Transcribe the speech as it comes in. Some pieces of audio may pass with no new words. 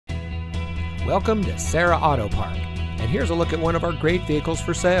Welcome to Serra Auto Park, and here's a look at one of our great vehicles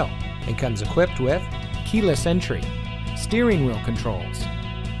for sale. It comes equipped with keyless entry, steering wheel controls,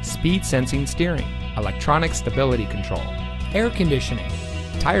 speed sensing steering, electronic stability control, air conditioning,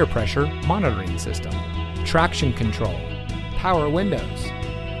 tire pressure monitoring system, traction control, power windows,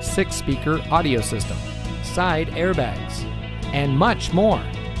 6-speaker audio system, side airbags, and much more.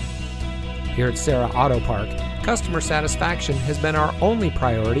 Here at Serra Auto Park, customer satisfaction has been our only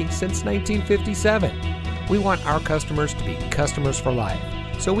priority since 1957. We want our customers to be customers for life,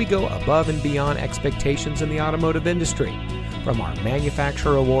 so we go above and beyond expectations in the automotive industry. From our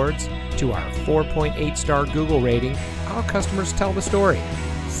manufacturer awards to our 4.8-star Google rating, our customers tell the story.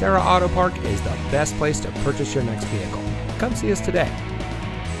 Serra Auto Park is the best place to purchase your next vehicle. Come see us today.